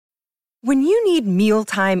When you need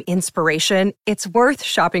mealtime inspiration, it's worth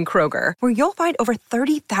shopping Kroger, where you'll find over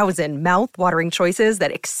 30,000 mouth-watering choices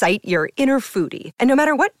that excite your inner foodie. And no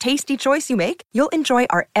matter what tasty choice you make, you'll enjoy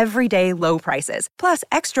our everyday low prices, plus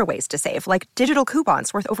extra ways to save, like digital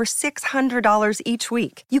coupons worth over $600 each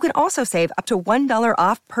week. You can also save up to $1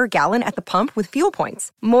 off per gallon at the pump with fuel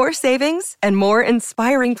points. More savings and more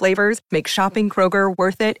inspiring flavors make shopping Kroger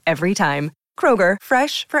worth it every time. Kroger,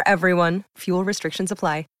 fresh for everyone. Fuel restrictions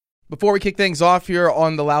apply. Before we kick things off here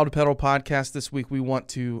on the Loud Pedal podcast this week, we want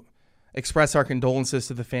to express our condolences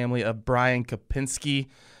to the family of Brian Kopinski.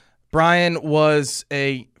 Brian was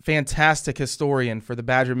a fantastic historian for the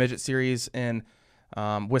Badger Midget Series in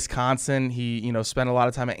Wisconsin. He, spent a lot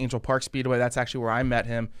of time at Angel Park Speedway. That's actually where I met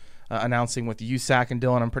him, announcing with USAC and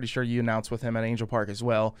Dylan. I'm pretty sure you announced with him at Angel Park as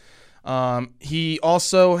well. He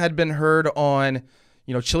also had been heard on,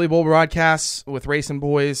 Chili Bowl broadcasts with Racing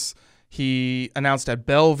Boys. He announced at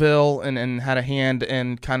Belleville and had a hand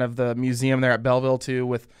in kind of the museum there at Belleville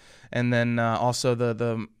too, and then also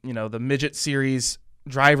the Midget Series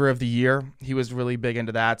Driver of the Year. He was really big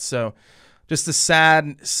into that. So just a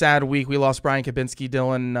sad week. We lost Brian Kopinski,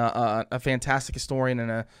 Dylan, a fantastic historian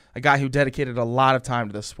and a guy who dedicated a lot of time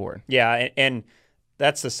to the sport. Yeah, and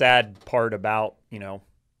that's the sad part about,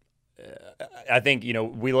 I think,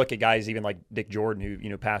 we look at guys even like Dick Jordan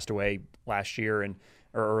who, passed away last year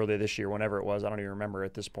or earlier this year, whenever it was. I don't even remember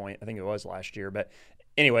at this point. I think it was last year. But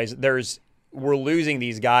anyways, we're losing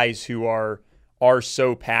these guys who are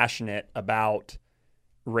so passionate about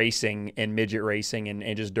racing and midget racing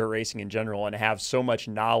and just dirt racing in general and have so much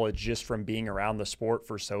knowledge just from being around the sport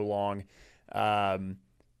for so long. And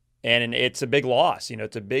it's a big loss.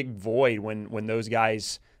 It's a big void when those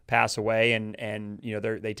guys pass away and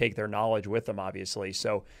they take their knowledge with them, obviously.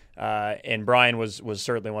 So and Brian was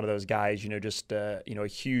certainly one of those guys, a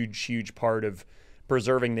huge part of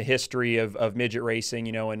preserving the history of midget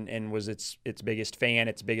racing, and was its biggest fan,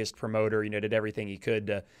 its biggest promoter, did everything he could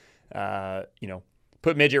to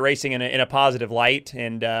put midget racing in a positive light.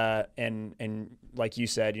 And like you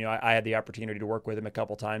said, I had the opportunity to work with him a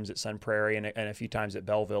couple times at Sun Prairie and a few times at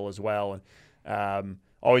Belleville as well. And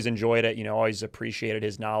always enjoyed it, always appreciated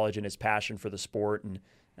his knowledge and his passion for the sport,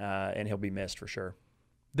 and he'll be missed for sure.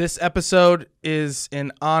 This episode is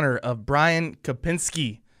in honor of Brian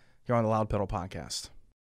Kopinski here on the Loud Pedal podcast.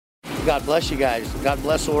 God bless you guys. God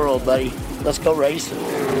bless the world, buddy. Let's go racing. Here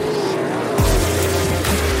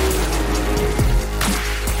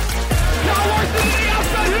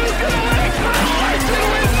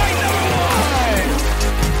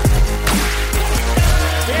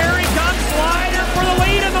he comes, Slider for the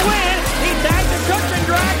lead and the win. He tagged the Cookman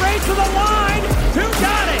drag race to the line. Who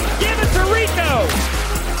got it? Give it to Rico.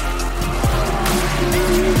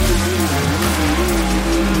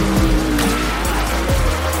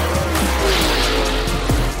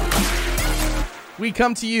 We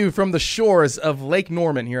come to you from the shores of Lake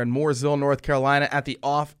Norman here in Mooresville, North Carolina at the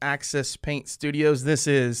Off Axis Paint Studios. This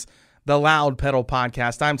is the Loud Pedal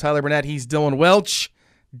podcast. I'm Tyler Burnett. He's Dylan Welch.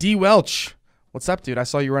 D. Welch, what's up, dude? I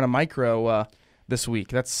saw you run a micro this week.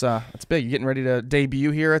 That's big. You getting ready to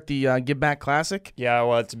debut here at the Give Back Classic? Yeah,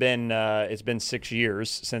 well, it's been 6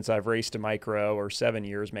 years since I've raced a micro, or 7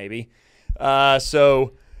 years maybe.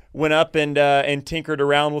 So went up and tinkered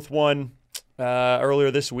around with one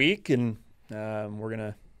earlier this week, and we're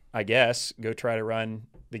gonna, I guess, go try to run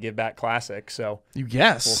the Give Back Classic. So you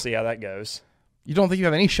guess we'll see how that goes. You don't think you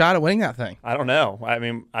have any shot at winning that thing? I don't know. I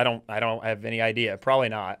mean, I don't have any idea. Probably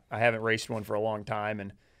not. I haven't raced one for a long time,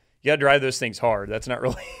 and you got to drive those things hard. That's not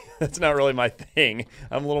really my thing.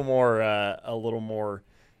 I'm a little more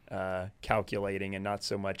calculating and not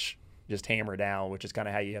so much just hammer down, which is kind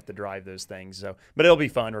of how you have to drive those things. So, but it'll be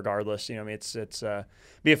fun regardless. It's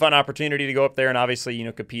be a fun opportunity to go up there and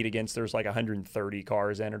obviously compete against. There's like 130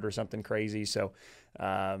 cars entered or something crazy. So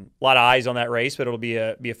a lot of eyes on that race, but it'll be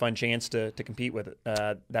a fun chance to compete with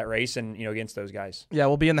that race and against those guys. Yeah,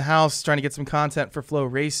 we'll be in the house trying to get some content for Flow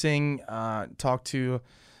Racing. Talk to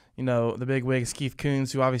the big wigs, Keith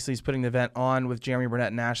Coons, who obviously is putting the event on with Jeremy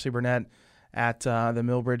Burnett and Ashley Burnett at the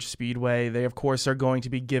Millbridge Speedway. They, of course, are going to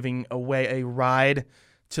be giving away a ride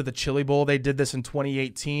to the Chili Bowl. They did this in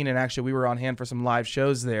 2018, and actually we were on hand for some live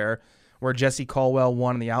shows there where Jesse Caldwell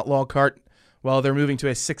won in the Outlaw Cart. Well, they're moving to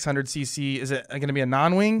a 600cc. Is it going to be a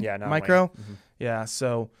non-wing micro? Mm-hmm. Yeah,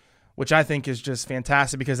 so which I think is just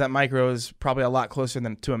fantastic because that micro is probably a lot closer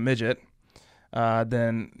to a midget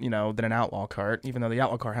than an Outlaw Cart, even though the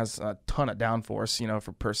Outlaw Cart has a ton of downforce,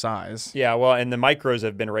 for per size. Yeah, well, and the micros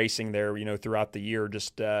have been racing there, throughout the year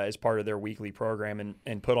just as part of their weekly program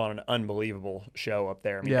and put on an unbelievable show up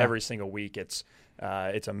there. I mean, every single week it's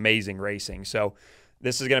amazing racing. So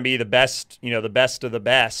this is going to be the best, the best of the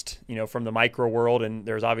best, from the micro world. And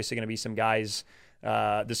there's obviously going to be some guys,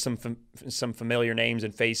 there's some familiar names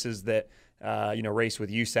and faces that, race with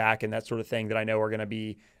USAC and that sort of thing that I know are going to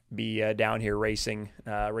be down here racing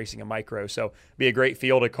a micro. So be a great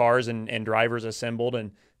field of cars and drivers assembled,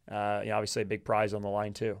 and obviously a big prize on the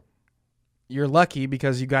line too. You're lucky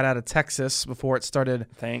because you got out of Texas before it started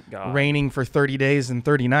Thank God. raining for 30 days and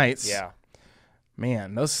 30 nights. Yeah.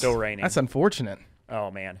 Man, those Still raining. That's unfortunate.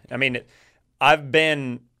 Oh man. I mean, I've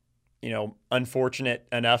been, unfortunate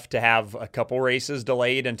enough to have a couple races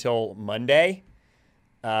delayed until Monday.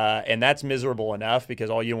 And that's miserable enough because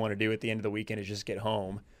all you want to do at the end of the weekend is just get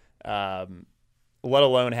home. Let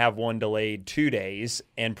alone have one delayed 2 days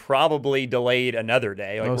and probably delayed another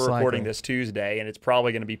day. Like Most we're recording likely. this Tuesday, and it's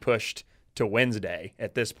probably going to be pushed to Wednesday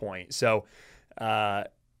at this point. So, and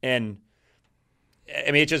I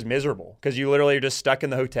mean, it's just miserable because you literally are just stuck in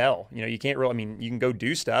the hotel. You can't really, you can go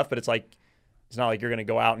do stuff, but it's not like you're going to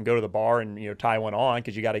go out and go to the bar and, tie one on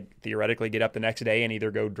because you got to theoretically get up the next day and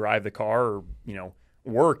either go drive the car or,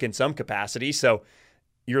 work in some capacity. So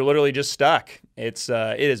you're literally just stuck. It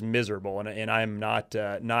is miserable. And I'm not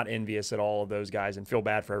envious at all of those guys and feel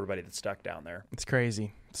bad for everybody that's stuck down there. It's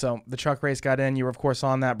crazy. So the truck race got in. You were, of course,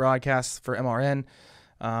 on that broadcast for MRN,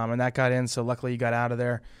 and that got in. So luckily you got out of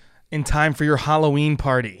there in time for your Halloween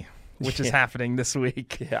party, which is happening this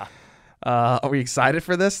week. Yeah. Are we excited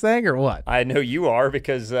for this thing or what? I know you are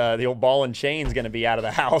because the old ball and chain's going to be out of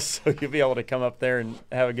the house. So you'll be able to come up there and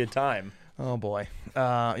have a good time. Oh, boy.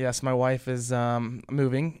 Yes, my wife is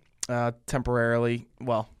moving temporarily,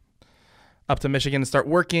 up to Michigan to start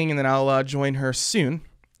working, and then I'll join her soon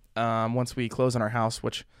once we close on our house,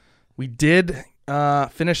 which we did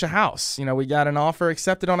finish a house. We got an offer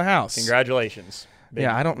accepted on a house. Congratulations.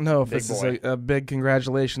 I don't know if this boy. is a big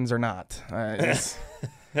congratulations or not. Haven't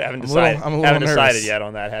I'm decided yet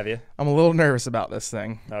on that, have you? I'm a little nervous about this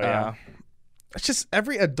thing. Oh, yeah? It's just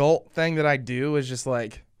every adult thing that I do is just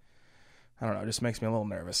like, I don't know, it just makes me a little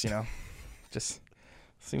nervous, Just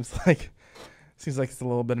seems like it's a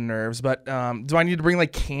little bit of nerves. But do I need to bring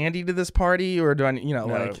like candy to this party, or do I,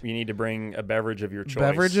 No, you need to bring a beverage of your choice.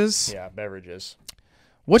 Beverages? Yeah, beverages.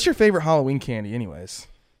 What's your favorite Halloween candy, anyways?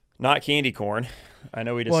 Not candy corn. I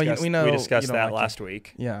know we Well, discussed we know we you discussed don't that like last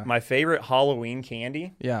week. Yeah. My favorite Halloween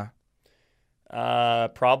candy, Yeah.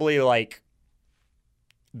 probably like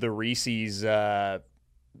the Reese's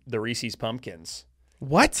pumpkins.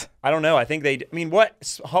 What? I don't know. I think what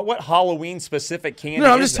Halloween specific candy?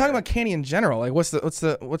 No, I'm is just talking there? about candy in general. Like, what's your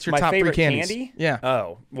My top three favorite candies? candy? Yeah.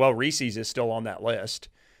 Oh, well, Reese's is still on that list.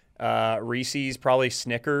 Reese's, probably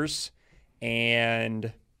Snickers,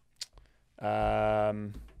 and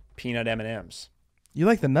peanut M&Ms. You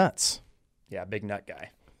like the nuts. Yeah, big nut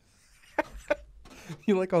guy.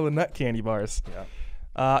 You like all the nut candy bars. Yeah.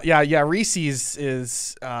 Yeah. Reese's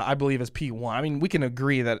is, I believe, is P1. I mean, we can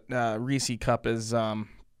agree that Reese Cup is,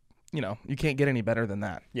 you can't get any better than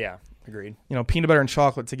that. Yeah, agreed. Peanut butter and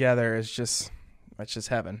chocolate together is just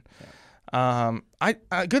heaven. Yeah.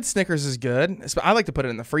 Good Snickers is good. I like to put it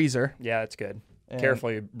in the freezer. Yeah, it's good. And-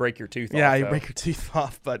 Careful, you break your tooth off. Yeah, you though. break your teeth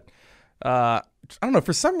off. But I don't know.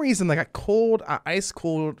 For some reason, like a ice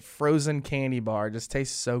cold frozen candy bar just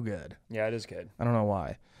tastes so good. Yeah, it is good. I don't know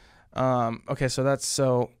why. Okay,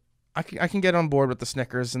 so I can get on board with the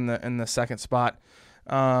Snickers in the second spot,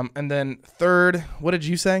 and then third, what did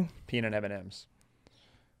you say? Peanut M&Ms.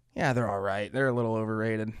 Yeah, they're all right. They're a little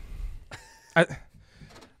overrated.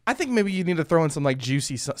 I think maybe you need to throw in some like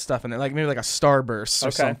juicy stuff in it, like maybe like a Starburst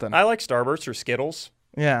or something. I like Starburst or Skittles.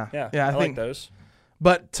 Yeah. I I think like those.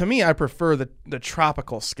 But to me, I prefer the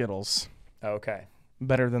tropical Skittles Okay.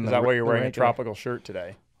 better than Is the. that why you're wearing a regular. tropical shirt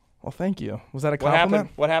today? Well, thank you. Was that a What compliment? happened?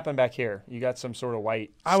 What happened back here? You got some sort of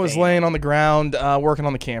white. I was stain. laying on the ground working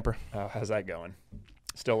on the camper. Oh, how's that going?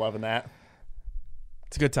 Still loving that?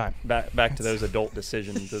 It's a good time. Back to those adult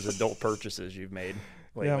decisions, those adult purchases you've made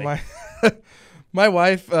lately. Yeah, my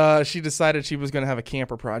wife, she decided she was going to have a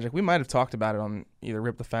camper project. We might have talked about it on either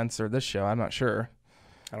Rip the Fence or this show. I'm not sure.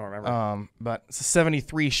 I don't remember. But it's a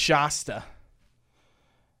 73 Shasta.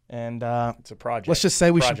 And It's a project. let's just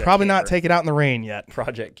say we should Project probably not camper. take it out in the rain yet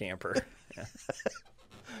Project camper.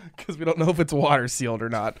 because we don't know if it's water sealed or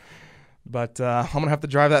not. But I'm going to have to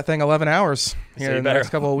drive that thing 11 hours here So you in the next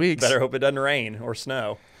couple of weeks. Better hope it doesn't rain or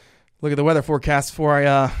snow. Look at the weather forecast before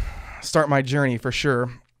I start my journey for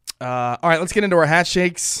sure. All right, let's get into our hat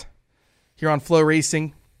shakes here on Flow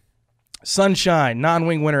Racing. Sunshine,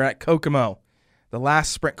 non-wing winner at Kokomo, the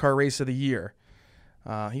last sprint car race of the year.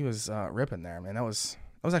 He was ripping there, man. That was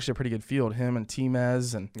actually a pretty good field. Him and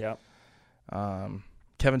T-Mez and Yep.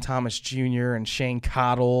 Kevin Thomas Jr. and Shane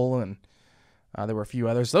Cottle and There were a few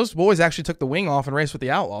others. Those boys actually took the wing off and raced with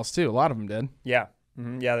the Outlaws, too. A lot of them did. Yeah.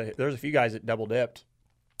 Yeah, there's a few guys that double dipped.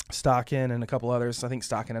 Stockin and a couple others. I think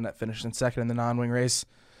Stockin ended up finishing second in the non-wing race.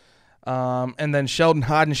 And then Sheldon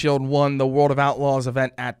Hodenshield won the World of Outlaws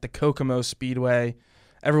event at the Kokomo Speedway.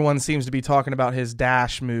 Everyone seems to be talking about his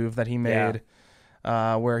dash move that he made,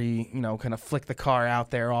 where he, kind of flicked the car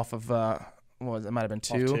out there off of, what was it? It might have been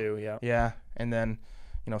two. Off two, yeah. Yeah, and then,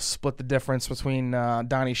 split the difference between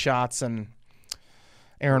Donnie Schatz and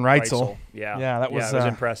Aaron Reitzel. Yeah, that was, it was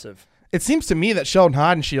impressive. It seems to me that Sheldon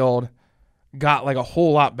Hodenshield got like a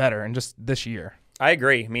whole lot better in just this year. I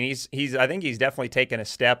agree. I mean, I think he's definitely taken a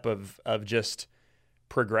step of just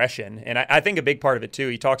progression, and I think a big part of it too.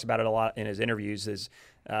 He talks about it a lot in his interviews. Is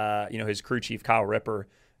his crew chief Kyle Ripper,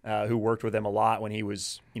 who worked with him a lot when he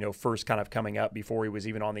was first kind of coming up before he was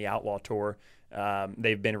even on the Outlaw Tour.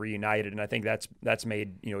 They've been reunited, and I think that's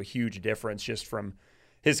made a huge difference just from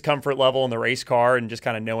his comfort level in the race car and just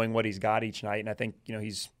kind of knowing what he's got each night. And I think,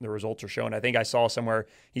 the results are showing. I think I saw somewhere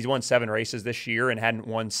he's won 7 races this year and hadn't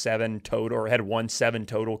won 7 total, or had won 7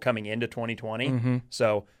 total coming into 2020. Mm-hmm.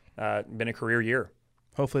 So, been a career year.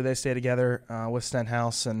 Hopefully they stay together with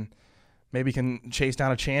Stenhouse and maybe can chase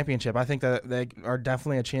down a championship. I think that they are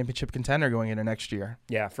definitely a championship contender going into next year.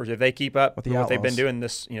 Yeah, if they keep up with what they've been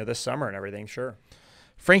Outlaws. doing this summer and everything, sure.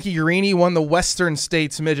 Frankie Guarini won the Western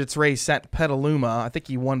States Midgets race at Petaluma. I think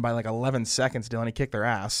he won by like 11 seconds, Dylan. He kicked their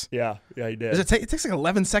ass. Yeah, he did. It takes like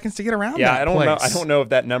 11 seconds to get around. Yeah, that I don't know. place. I don't know if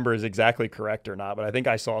that number is exactly correct or not, but I think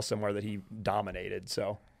I saw somewhere that he dominated.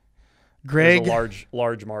 So, Greg, there's a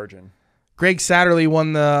large margin. Greg Satterley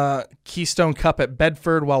won the Keystone Cup at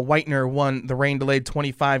Bedford, while Whitener won the rain-delayed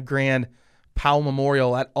 25 grand Powell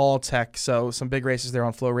Memorial at Alltech. So some big races there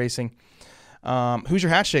on Flow Racing. Who's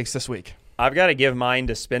your hat shakes this week? I've got to give mine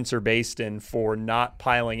to Spencer Baston for not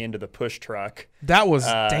piling into the push truck. That was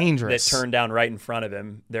dangerous. That turned down right in front of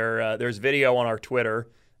him. There's video on our Twitter,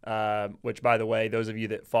 which, by the way, those of you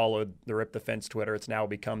that followed the Rip the Fence Twitter, it's now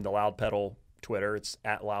become the Loud Pedal Twitter. It's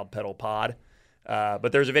at Loud Pedal Pod.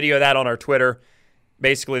 But there's a video of that on our Twitter.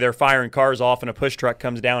 Basically, they're firing cars off, and a push truck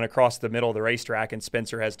comes down across the middle of the racetrack, and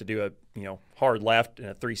Spencer has to do a hard left and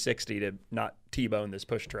a 360 to not T-bone this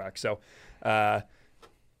push truck. So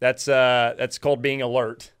that's called being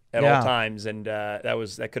alert at all times, and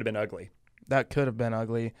that could have been ugly. That could have been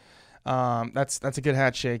ugly. That's a good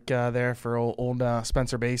hat shake there for old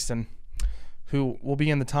Spencer Baston, who will be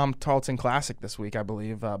in the Tom Tarleton Classic this week, I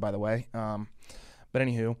believe, by the way. But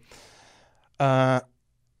anywho,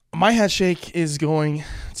 my head shake is going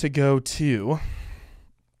to go to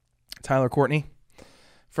Tyler Courtney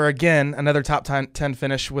for, again, another top 10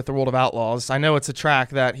 finish with the World of Outlaws. I know it's a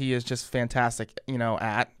track that he is just fantastic,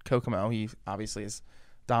 at Kokomo. He obviously is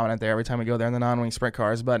dominant there every time we go there in the non-wing sprint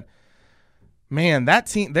cars. But, man, that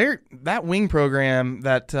team, that wing program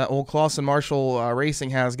that old Clausen Marshall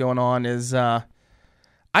Racing has going on is I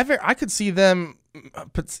could see them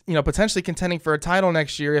potentially contending for a title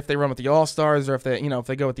next year if they run with the All-Stars, or if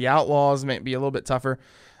they go with the Outlaws. It may be a little bit tougher.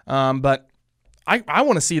 But I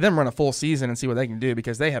want to see them run a full season and see what they can do,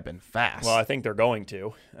 because they have been fast. Well, I think they're going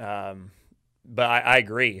to. But I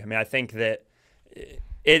agree. I mean, I think that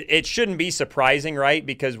it shouldn't be surprising, right?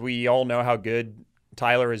 Because we all know how good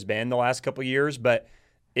Tyler has been the last couple of years, but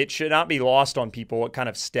it should not be lost on people what kind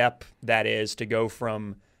of step that is to go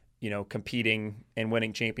from competing and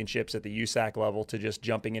winning championships at the USAC level to just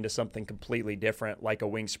jumping into something completely different, like a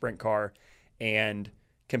wing sprint car, and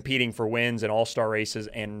competing for wins and all-star races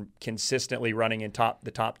and consistently running in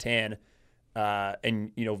the top 10,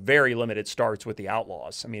 and very limited starts with the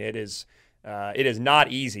Outlaws. I mean, it is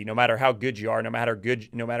not easy, no matter how good you are, no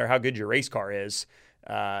matter how good your race car is.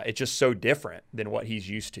 It's just so different than what he's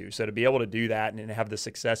used to. So to be able to do that and have the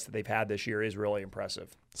success that they've had this year is really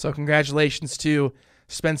impressive. So congratulations to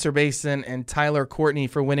Spencer Baston and Tyler Courtney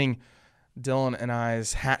for winning Dylan and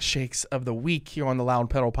I's hat shakes of the week here on the Loud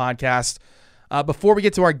Pedal podcast. Before we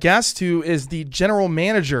get to our guest, who is the general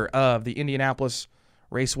manager of the Indianapolis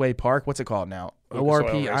Raceway Park, what's it called now? Lucas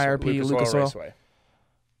ORP, Oil IRP, Lucas Oil. Raceway.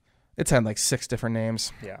 It's had like 6 different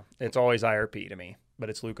names. Yeah, it's always IRP to me, but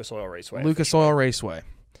it's Lucas Oil Raceway. Lucas Oil Raceway.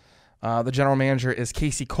 The general manager is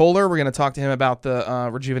Kasey Coler. We're going to talk to him about the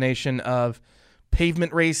rejuvenation of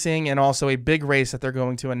pavement racing, and also a big race that they're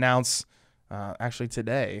going to announce actually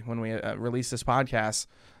today when we release this podcast.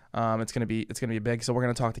 It's going to be big. So we're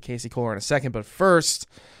going to talk to Kasey Coler in a second. But first,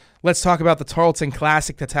 let's talk about the Tarleton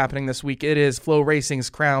Classic that's happening this week. It is Flow Racing's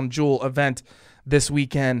crown jewel event this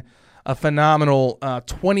weekend. A phenomenal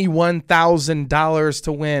 $21,000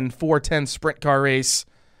 to win 410 sprint car race.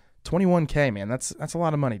 $21K, man. That's a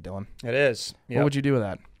lot of money, Dylan. It is. Yep. What would you do with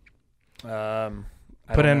that?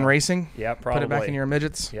 Put it in racing? Yeah, probably. Put it back in your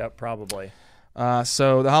midgets? Yep, probably.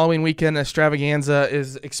 So the Halloween weekend extravaganza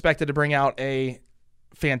is expected to bring out a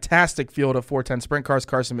fantastic field of 410 sprint cars.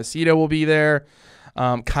 Carson Macedo will be there.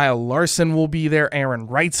 Kyle Larson will be there. Aaron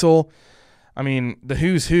Reitzel. I mean, the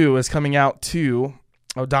who's who is coming out too.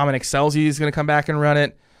 Dominic Scelzi is going to come back and run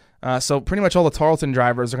it. So pretty much all the Tarleton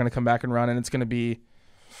drivers are going to come back and run, and it's going to be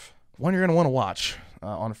one you're going to want to watch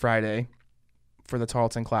on Friday for the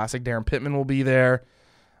Tarleton Classic. Darren Pittman will be there.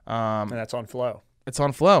 And that's on Flow. It's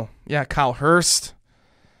on Flow. Yeah, Kyle Hurst.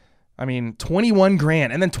 I mean,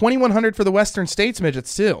 $21,000, and then $2,100 for the Western States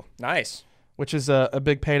midgets too. Nice. Which is a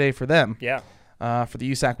big payday for them. Yeah. For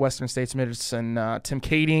the USAC Western States midgets, and Tim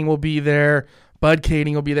Kading will be there. Bud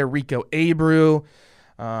Kading will be there. Rico Abreu.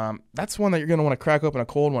 That's one that you're going to want to crack open a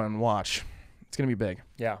cold one and watch. It's going to be big.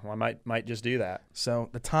 Yeah, well, I might just do that. So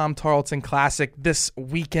the Tom Tarleton Classic this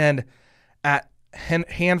weekend at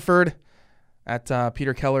Hanford at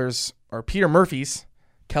Peter Murphy's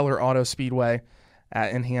Keller Auto Speedway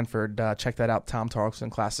in Hanford. Check that out, Tom Tarleton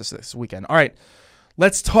Classic this weekend. All right,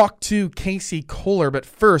 let's talk to Kasey Coler, but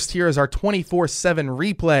first, here is our 24/7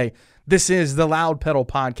 replay. This is the Loud Pedal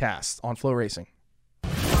Podcast on Flow Racing.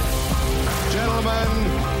 Gentlemen,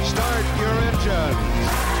 start your engines.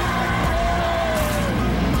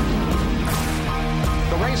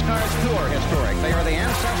 The race cars, too, are historic. They are the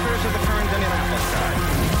ancestors of the current Indianapolis car.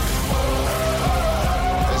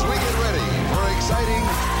 As we get ready for exciting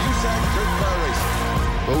USAC dirt car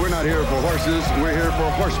racing. But we're not here for horses, we're here for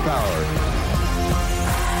horsepower.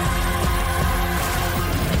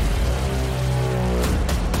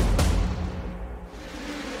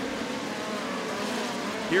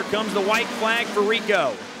 Here comes the white flag for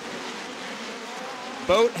Rico.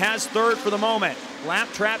 Boat has third for the moment. Lap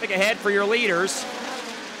traffic ahead for your leaders.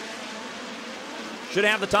 Should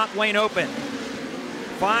have the top lane open.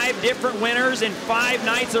 5 different winners in 5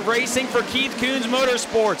 nights of racing for Keith Kunz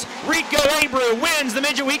Motorsports. Rico Abreu wins the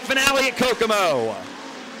Midget Week finale at Kokomo.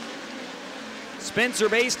 Spencer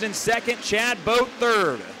Baston second, Chad Boat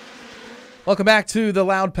third. Welcome back to the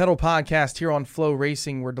Loud Pedal Podcast here on Flow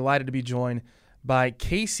Racing. We're delighted to be joined by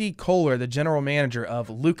Kasey Coler, the general manager of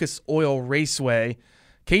Lucas Oil Raceway.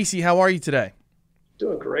 Kasey, how are you today?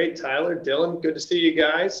 Doing great, Tyler. Dylan, good to see you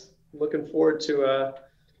guys. Looking forward to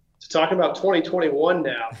talking about 2021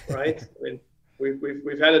 now, right? I mean,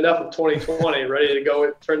 we've had enough of 2020. Ready to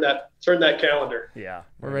go turn that calendar. Yeah,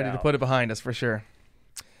 we're ready to put it behind us for sure.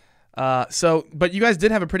 But you guys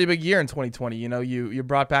did have a pretty big year in 2020. You know, you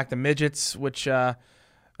brought back the midgets, which I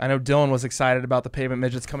know Dylan was excited about the pavement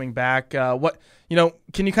midgets coming back. Can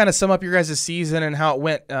you kind of sum up your guys' season and how it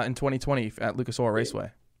went in 2020 at Lucas Oil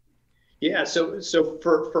Raceway? Yeah, so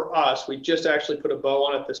for us, we just actually put a bow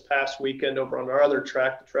on it this past weekend over on our other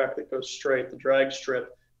track, the track that goes straight, the drag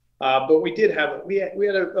strip. But we had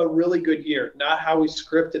a really good year. Not how we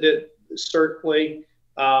scripted it, certainly.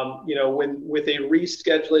 With a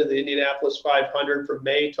rescheduling of the Indianapolis 500 from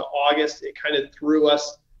May to August, it kind of threw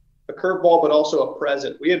us a curveball, but also a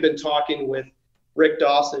present. We had been talking with Rick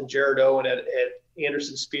Dawson and Jared Owen at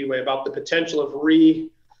Anderson Speedway about the potential of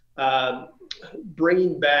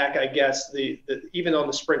bringing back, I guess, the even on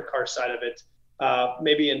the sprint car side of it,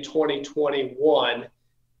 maybe in 2021.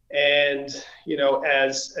 And,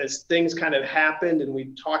 as things kind of happened and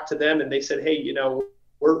we talked to them and they said, hey,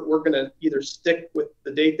 we're going to either stick with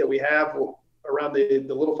the date that we have around the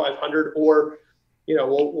little 500 or,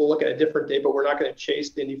 we'll look at a different date, but we're not going to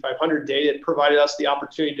chase the Indy 500 date. It provided us the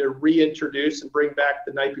opportunity to reintroduce and bring back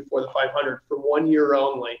the night before the 500 for 1 year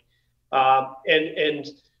only. And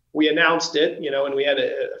we announced it, and we had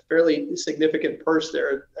a fairly significant purse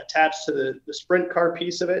there attached to the sprint car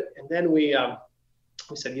piece of it. And then we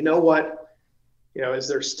said, you know what? Is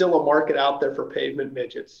there still a market out there for pavement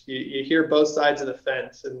midgets? You hear both sides of the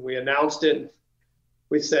fence, and we announced it.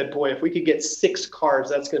 We said, boy, if we could get 6 cars,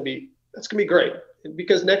 that's going to be great.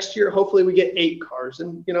 Because next year, hopefully we get 8 cars,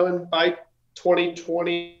 and by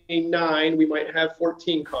 2029, we might have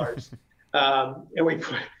 14 cars. And we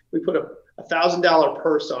put a $1,000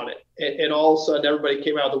 purse on it, and all of a sudden everybody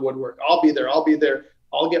came out of the woodwork. I'll be there.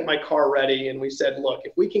 I'll get my car ready. And we said, look,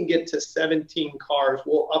 if we can get to 17 cars,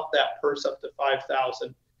 we'll up that purse up to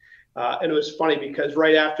 5,000. And it was funny because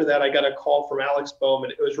right after that, I got a call from Alex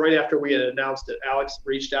Bowman. It was right after we had announced it. Alex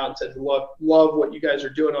reached out and said, look, love what you guys are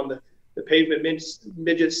doing on the pavement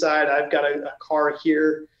midget side. I've got a car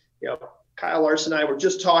here. Kyle Larson and I were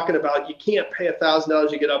just talking about, you can't pay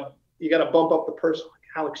 $1,000. You got to bump up the purse.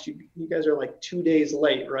 Alex, you guys are like 2 days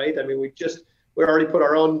late, right? I mean, we already put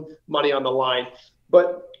our own money on the line.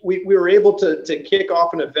 But we were able to kick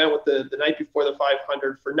off an event with the night before the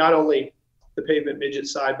 500 for not only the pavement midget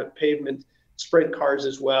side, but pavement sprint cars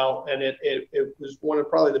as well. And it was one of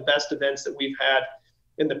probably the best events that we've had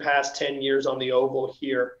in the past 10 years on the oval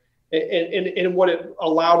here. And what it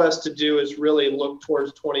allowed us to do is really look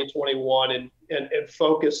towards 2021 and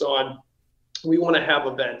focus on, we want to have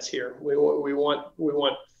events here. We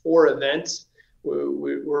want 4 events.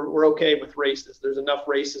 We're okay with races. There's enough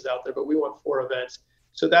races out there, but we want 4 events.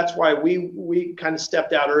 So that's why we kind of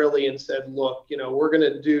stepped out early and said, look, we're going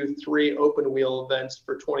to do 3 open wheel events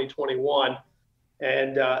for 2021.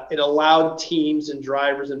 And it allowed teams and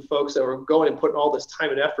drivers and folks that were going and putting all this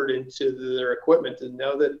time and effort into their equipment to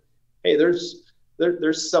know that, hey, there's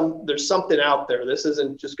something out there. This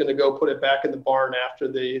isn't just going to go put it back in the barn after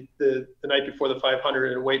the night before the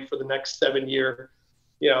 500 and wait for the next 7-year,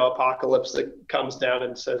 apocalypse that comes down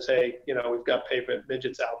and says, hey, we've got pavement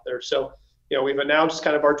midgets out there. So, we've announced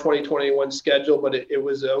kind of our 2021 schedule, but it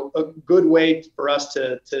was a good way for us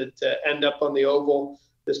to end up on the oval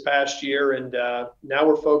this past year. And now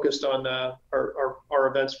we're focused on our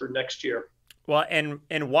events for next year. Well,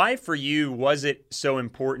 and why for you was it so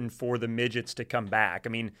important for the midgets to come back? I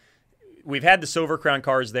mean, we've had the Silver Crown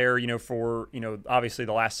cars there, for, obviously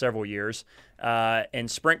the last several years.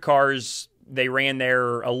 And sprint cars, they ran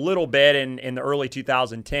there a little bit in the early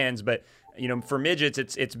 2010s. But, for midgets,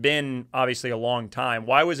 it's been obviously a long time.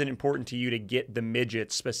 Why was it important to you to get the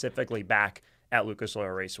midgets specifically back at Lucas Oil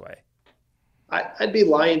Raceway? I'd be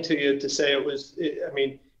lying to you to say it was.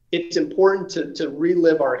 It's important to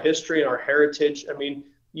relive our history and our heritage. I mean,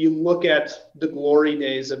 you look at the glory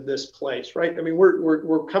days of this place, right? I mean,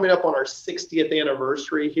 we're coming up on our 60th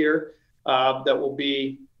anniversary here. That will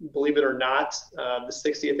be, believe it or not, the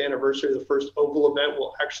 60th anniversary of the first oval event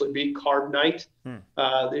will actually be Carb Night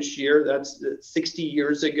this year. That's 60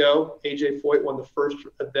 years ago. AJ Foyt won the first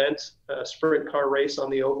event, sprint car race on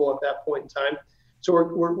the oval at that point in time. So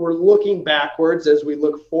we're looking backwards as we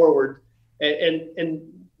look forward, and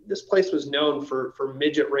this place was known for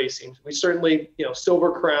midget racing. We certainly,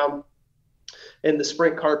 Silver Crown and the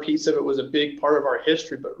sprint car piece of it was a big part of our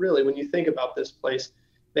history. But really, when you think about this place,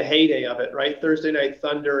 the heyday of it, right? Thursday Night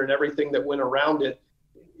Thunder and everything that went around it,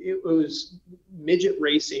 it was midget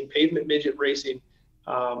racing, pavement midget racing.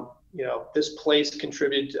 This place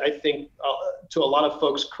contributed, I think, to a lot of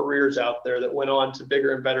folks' careers out there that went on to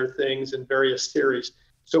bigger and better things in various series.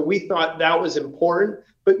 So we thought that was important,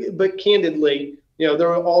 but candidly, there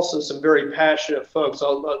were also some very passionate folks.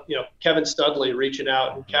 Kevin Studley reaching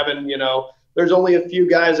out, and Kevin, there's only a few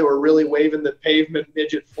guys that were really waving the pavement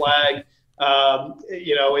midget flag,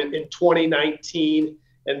 in 2019,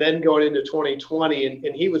 and then going into 2020,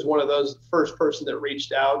 and he was one of those, first person that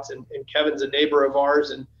reached out, and Kevin's a neighbor of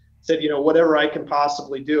ours, and said, whatever I can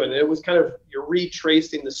possibly do. And it was kind of, you're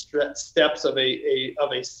retracing the steps of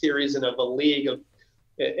a series and of a league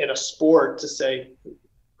in a sport to say,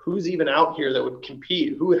 who's even out here that would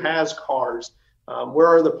compete? Who has cars? Where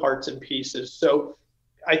are the parts and pieces? So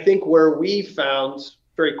I think where we found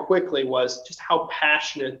very quickly was just how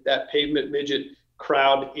passionate that pavement midget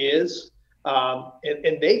crowd is.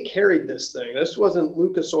 And they carried this thing. This wasn't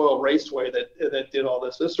Lucas Oil Raceway that did all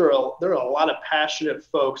this. There are a lot of passionate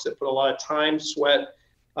folks that put a lot of time, sweat,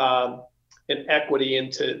 and equity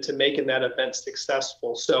into making that event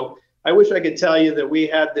successful. So I wish I could tell you that we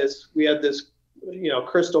had this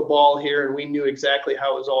crystal ball here, and we knew exactly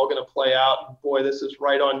how it was all going to play out. And boy, this is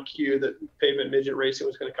right on cue that pavement midget racing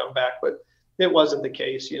was going to come back, but it wasn't the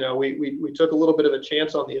case. We took a little bit of a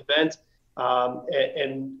chance on the event.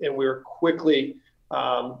 And we were quickly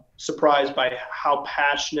surprised by how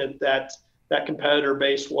passionate that competitor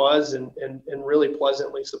base was, and really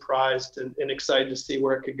pleasantly surprised and excited to see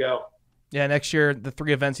where it could go. Yeah, next year the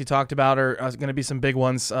 3 events you talked about are going to be some big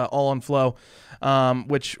ones, all on flow,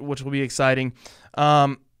 which will be exciting.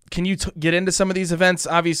 Can you get into some of these events?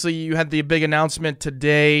 Obviously, you had the big announcement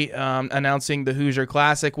today announcing the Hoosier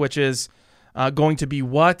Classic, which is going to be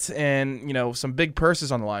what, and some big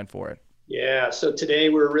purses on the line for it. Yeah, so today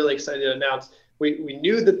we were really excited to announce we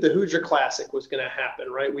knew that the Hoosier Classic was going to happen,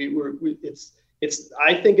 right?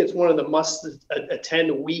 I think it's one of the must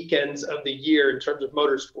attend weekends of the year in terms of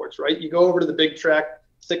motorsports, right? You go over to the big track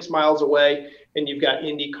 6 miles away, and you've got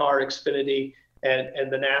IndyCar, Xfinity,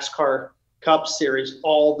 and the NASCAR Cup Series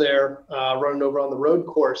all there running over on the road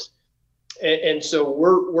course. And so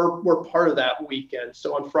we're part of that weekend.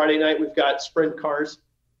 So on Friday night, we've got sprint cars,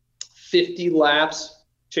 50 laps,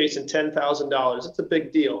 chasing $10,000. It's a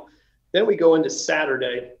big deal. Then we go into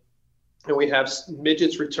Saturday, and we have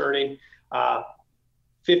midgets returning,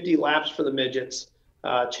 50 laps for the midgets,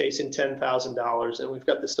 chasing $10,000. And we've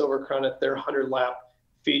got the Silver Crown at their 100-lap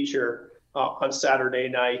feature on Saturday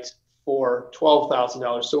night for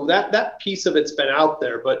 $12,000. So that piece of it's been out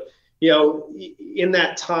there. But, in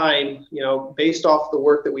that time, based off the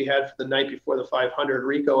work that we had for the night before the 500,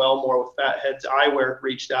 Rico Elmore with Fatheads Eyewear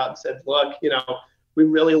reached out and said, look, we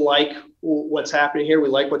really like what's happening here. We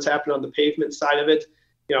like what's happening on the pavement side of it.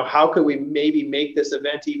 How could we maybe make this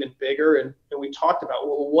event even bigger? And we talked about,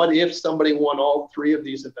 well, what if somebody won all three of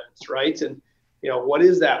these events, right? And, what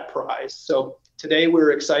is that prize? So today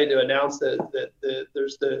we're excited to announce that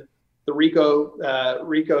there's the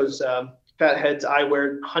Rico's Fatheads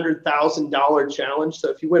Eyewear $100,000 challenge. So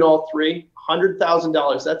if you win all three,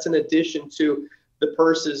 $100,000, that's in addition to the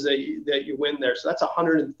purses that you win there. So that's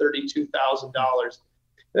 $132,000.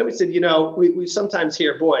 Then we said, we sometimes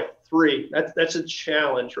hear, boy, three, that's a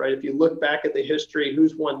challenge, right? If you look back at the history,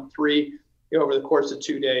 who's won three over the course of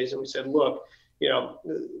 2 days? And we said, look,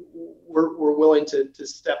 we're willing to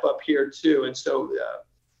step up here too. And so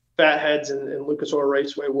Fatheads and Lucas Oil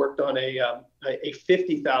Raceway worked on a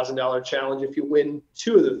 $50,000 challenge if you win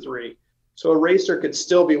two of the three. So a racer could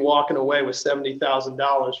still be walking away with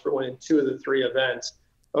 $70,000 for winning two of the three events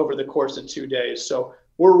over the course of 2 days. So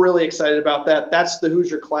we're really excited about that. That's the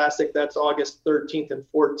Hoosier Classic. That's August 13th and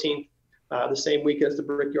 14th, the same week as the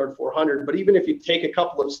Brickyard 400. But even if you take a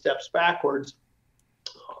couple of steps backwards,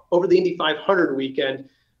 over the Indy 500 weekend,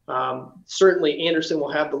 certainly Anderson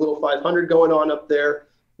will have the Little 500 going on up there.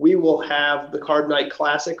 We will have the Card Night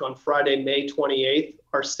Classic on Friday, May 28th,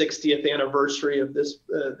 our 60th anniversary of this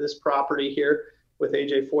property here with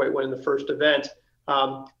AJ Foyt winning the first event.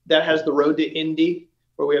 That has the Road to Indy,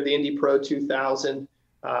 where we have the Indy Pro 2000,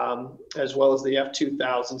 as well as the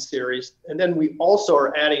F2000 series. And then we also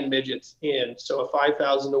are adding midgets in. So a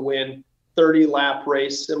 5,000 to win, 30-lap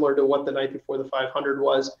race, similar to what the night before the 500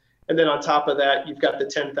 was. And then on top of that, you've got the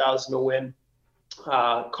 10,000 to win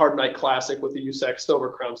Card Night Classic with the USAC Silver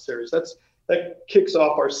Crown Series. That kicks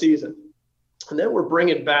off our season. And then we're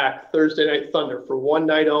bringing back Thursday Night Thunder for one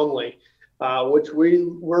night only, which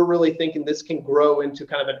we're really thinking this can grow into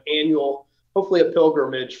kind of an annual, hopefully a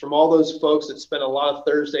pilgrimage from all those folks that spend a lot of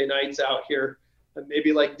Thursday nights out here, and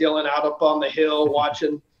maybe like Dylan out up on the hill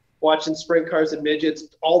watching sprint cars and midgets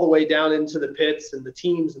all the way down into the pits, and the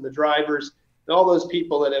teams and the drivers and all those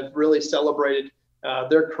people that have really celebrated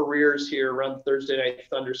their careers here around Thursday Night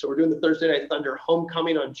Thunder. So we're doing the Thursday Night Thunder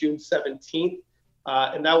Homecoming on June 17th,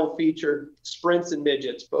 and that will feature sprints and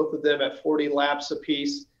midgets, both of them at 40 laps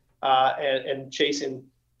apiece, and chasing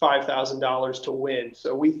 $5,000 to win.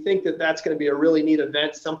 So we think that that's going to be a really neat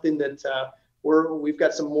event, something that we've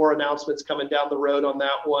got some more announcements coming down the road on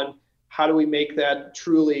that one. How do we make that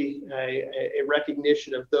truly a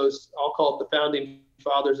recognition of those, I'll call it the founding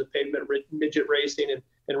fathers of pavement midget racing,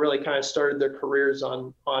 and really kind of started their careers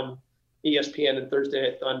on ESPN and Thursday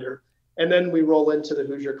Night Thunder. And then we roll into the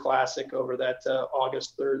Hoosier Classic over that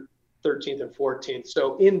August 13th and 14th.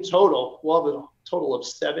 So in total, we'll have a total of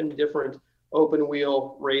 7 different open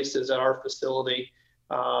wheel races at our facility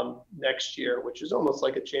next year, which is almost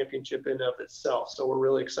like a championship in and of itself. So we're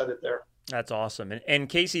really excited there. That's awesome. And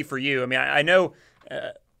Kasey, for you, I mean, I know,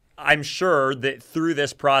 I'm sure that through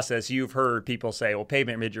this process, you've heard people say, well,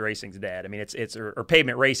 pavement midget racing's dead. I mean, or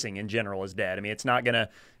pavement racing in general is dead. I mean, it's not going to,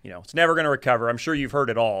 it's never going to recover. I'm sure you've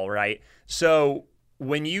heard it all, right? So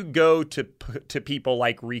when you go to people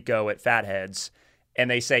like Rico at Fatheads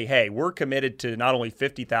and they say, hey, we're committed to not only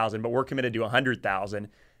 50,000, but we're committed to 100,000,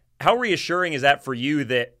 how reassuring is that for you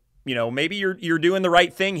that, maybe you're doing the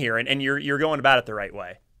right thing here and you're going about it the right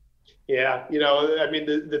way? Yeah. I mean,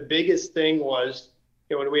 the biggest thing was,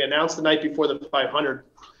 when we announced the night before the 500,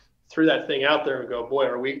 threw that thing out there and go, boy,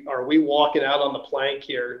 are we walking out on the plank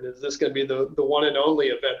here? Is this going to be the one and only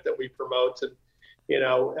event that we promote? And,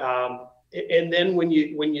 and then when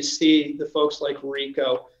you see the folks like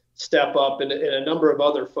Rico step up and a number of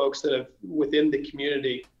other folks that have within the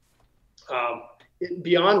community,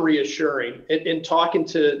 beyond reassuring, and talking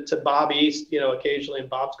to Bob East, occasionally, and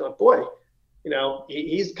Bob's going, boy,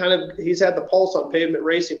 he's had the pulse on pavement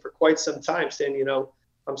racing for quite some time, saying,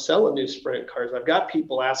 I'm selling new sprint cars. I've got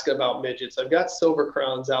people asking about midgets. I've got Silver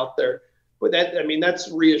Crowns out there. But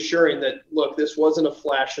that's reassuring that, look, this wasn't a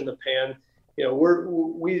flash in the pan.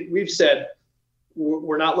 We've said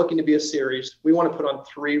we're not looking to be a series. We want to put on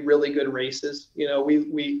 3 really good races.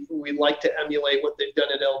 We like to emulate what they've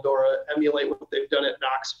done at Eldora, emulate what they've done at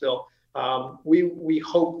Knoxville. We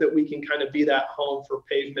hope that we can kind of be that home for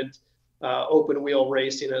pavement open wheel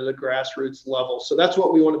racing at a grassroots level. So that's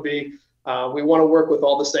what we want to be. We want to work with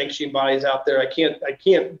all the sanctioning bodies out there. I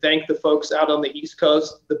can't thank the folks out on the East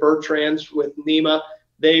Coast, the Bertrands with NEMA.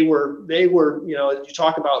 They were, as you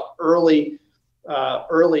talk about early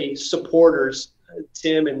supporters,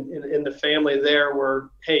 Tim and the family there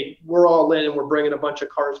were, hey, we're all in and we're bringing a bunch of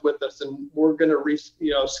cars with us, and we're going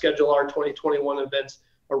to schedule our 2021 events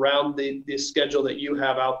around the schedule that you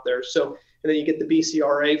have out there. So, and then you get the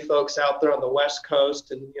BCRA folks out there on the West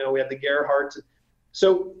Coast, and we have the Gerhardts.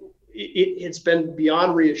 So it's been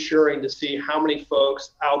beyond reassuring to see how many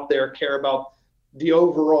folks out there care about the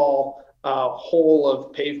overall whole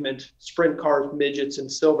of pavement, sprint cars, midgets,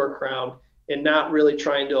 and Silver Crown, and not really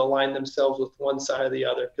trying to align themselves with one side or the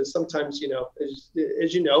other. Because sometimes,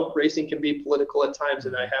 as you know, racing can be political at times,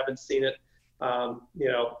 and I haven't seen it,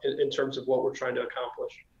 in terms of what we're trying to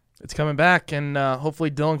accomplish. It's coming back, and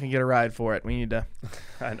hopefully Dylan can get a ride for it. We need to.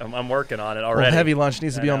 I'm working on it already. Well, heavy lunch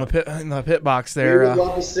needs to be in the pit box there. We would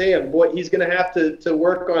love to see him. Boy, he's going to have to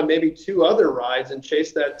work on maybe 2 other rides and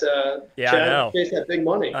chase that. Chase that big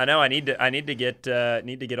money. I know. I need to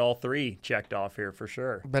get all 3 checked off here for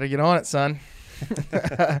sure. Better get on it, son.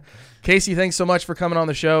 Kasey, thanks so much for coming on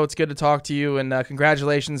the show. It's good to talk to you, and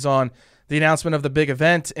congratulations on the announcement of the big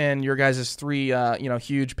event and your guys' 3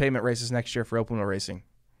 huge pavement races next year for open wheel racing.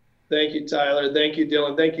 Thank you, Tyler. Thank you,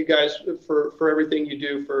 Dylan. Thank you guys for everything you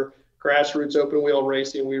do for grassroots open wheel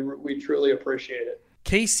racing. We truly appreciate it.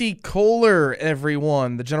 Kasey Coler,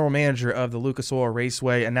 everyone, the general manager of the Lucas Oil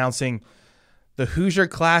Raceway, announcing the Hoosier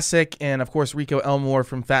Classic, and of course Rico Elmore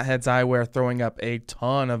from Fatheads Eyewear throwing up a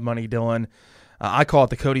ton of money, Dylan. I call it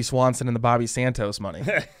the Cody Swanson and the Bobby Santos money.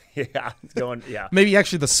 Yeah, it's going. Yeah, maybe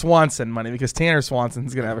actually the Swanson money, because Tanner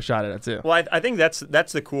Swanson's going to have a shot at it too. Well, I think that's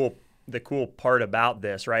the cool part about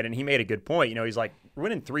this, right? And he made a good point. He's like,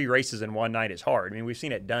 winning 3 races in one night is hard. I mean, we've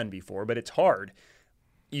seen it done before, but it's hard.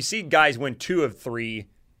 You see guys win 2 of 3.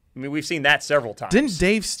 I mean, we've seen that several times. Didn't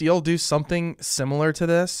Dave Steele do something similar to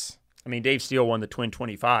this? I mean, Dave Steele won the Twin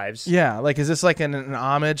 25s. Yeah, like, is this like an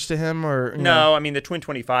homage to him, or no? I mean, the Twin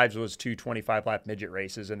 25s was 2 25-lap midget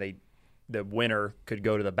races, and the winner could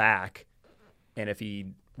go to the back, and if he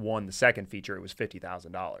won the second feature, it was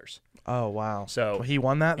 $50,000. Oh, wow. So he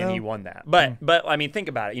won that, though? And he won that. But I mean, think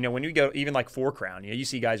about it. When you go even like 4 Crown, you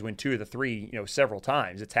see guys win 2 of the 3, several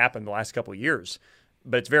times. It's happened the last couple of years,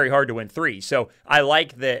 but it's very hard to win 3. So I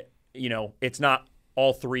like that, it's not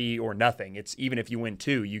all 3 or nothing. It's even if you win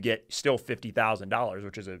 2, you get still $50,000,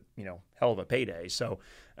 which is a, hell of a payday. So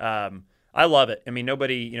I love it. I mean,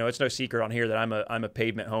 nobody, it's no secret on here that I'm a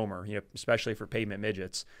pavement homer, especially for pavement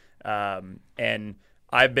midgets. And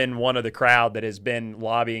I've been one of the crowd that has been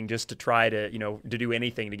lobbying just to try to, to do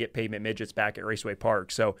anything to get pavement midgets back at Raceway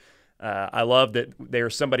Park. So I love that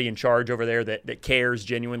there's somebody in charge over there that cares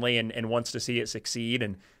genuinely and wants to see it succeed.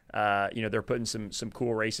 And, they're putting some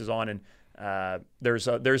cool races on. And there's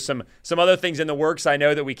some other things in the works I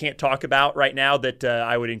know that we can't talk about right now that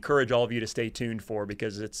I would encourage all of you to stay tuned for,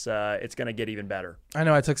 because it's going to get even better. I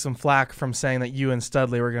know I took some flack from saying that you and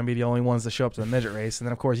Studley were going to be the only ones to show up to the midget race, and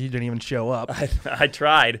then of course you didn't even show up. I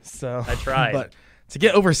tried. I tried. But to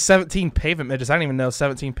get over 17 pavement midgets, I didn't even know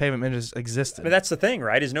 17 pavement midgets existed. But that's the thing,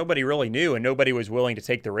 right? Is nobody really knew, and nobody was willing to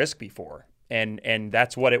take the risk before. And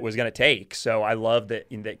that's what it was going to take. So I love that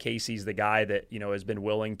Kasey's the guy that has been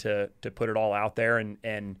willing to put it all out there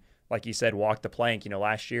and like you said, walk the plank.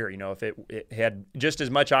 Last year, if it had just as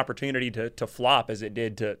much opportunity to flop as it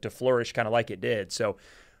did to flourish, kind of like it did. So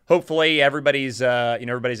hopefully everybody's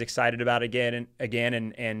everybody's excited about it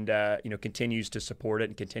again and continues to support it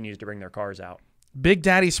and continues to bring their cars out. Big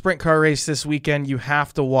Daddy sprint car race this weekend you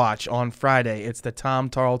have to watch on Friday. It's the Tom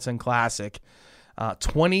Tarleton Classic.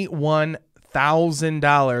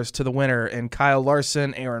 $21,000 to the winner, and Kyle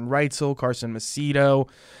Larson, Aaron Reitzel, Carson Macedo,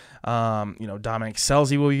 Dominic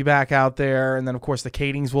Scelzi will be back out there, and then of course the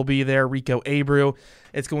Kadings will be there, Rico Abreu.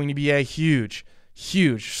 It's going to be a huge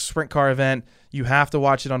sprint car event. You have to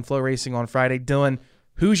watch it on Flow Racing on Friday. Dylan,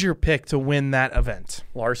 who's your pick to win that event?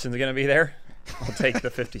 Larson's going to be there. I'll take the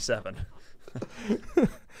 57.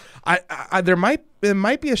 There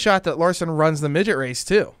might be a shot that Larson runs the midget race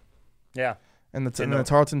too. Yeah. And the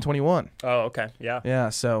Tarleton 21. Oh, okay. Yeah. Yeah,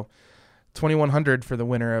 so 2,100 for the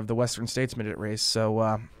winner of the Western States midget race.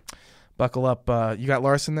 So buckle up. You got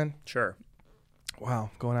Larson then? Sure.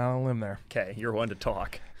 Wow, going out on a limb there. Okay, you're one to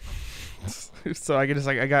talk. So I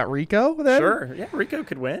got Rico then? Sure. Yeah, Rico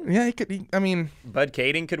could win. Yeah, he could. Bud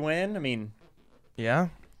Kading could win. Yeah,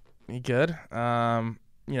 he could.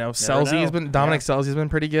 Scelzi's been Scelzi's been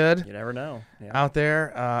pretty good. You never know. Yeah. Out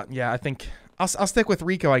there. I think I'll stick with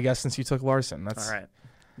Rico, I guess, since you took Larson. That's all right.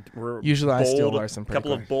 Usually I steal Larson. A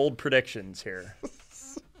couple of bold predictions here.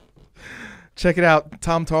 Check it out,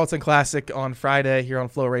 Tom Tarleton Classic on Friday here on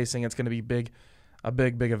Flow Racing. It's going to be a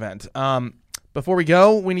big event. Before we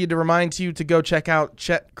go, we need to remind you to go check out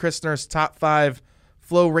Chet Christner's top 5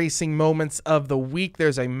 Flow Racing moments of the week.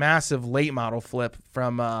 There's a massive late model flip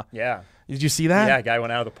from Did you see that? Yeah, guy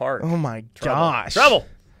went out of the park. Oh my gosh. Trouble.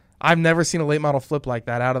 I've never seen a late model flip like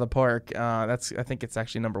that out of the park. I think it's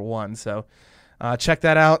actually number 1. So check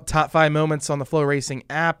that out. Top 5 moments on the Flow Racing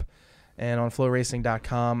app and on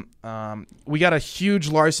flowracing.com. We got a huge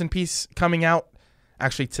Larson piece coming out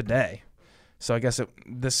actually today. So I guess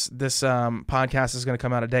this podcast is going to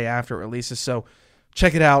come out a day after it releases. So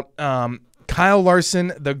check it out. Kyle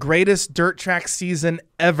Larson, the greatest dirt track season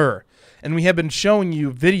ever. And we have been showing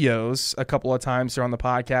you videos a couple of times here on the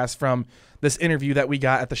podcast from this interview that we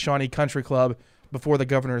got at the Shawnee Country Club before the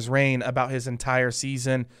Governor's Reign about his entire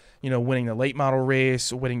season, winning the late model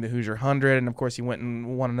race, winning the Hoosier 100, and of course he went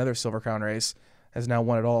and won another Silver Crown race, has now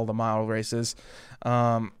won at all the model races.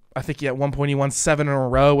 I think at one point he won 7 in a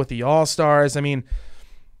row with the All-Stars. I mean,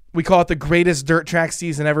 we call it the greatest dirt track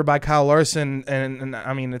season ever by Kyle Larson, and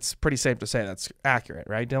I mean, it's pretty safe to say that's accurate,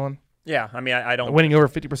 right, Dylan? Yeah, I mean, I don't... Winning over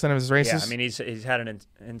 50% of his races? Yeah, I mean, he's had an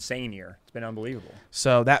insane year. It's been unbelievable.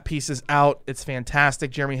 So that piece is out. It's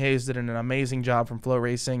fantastic. Jeremy Hayes did an amazing job from Flow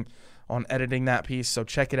Racing on editing that piece, so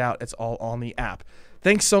check it out. It's all on the app.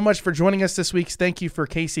 Thanks so much for joining us this week. Thank you for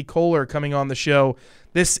Kasey Coler coming on the show.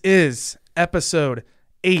 This is episode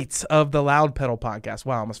 8 of the Loud Pedal podcast.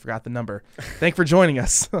 Wow, I almost forgot the number. Thanks for joining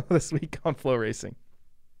us this week on Flow Racing.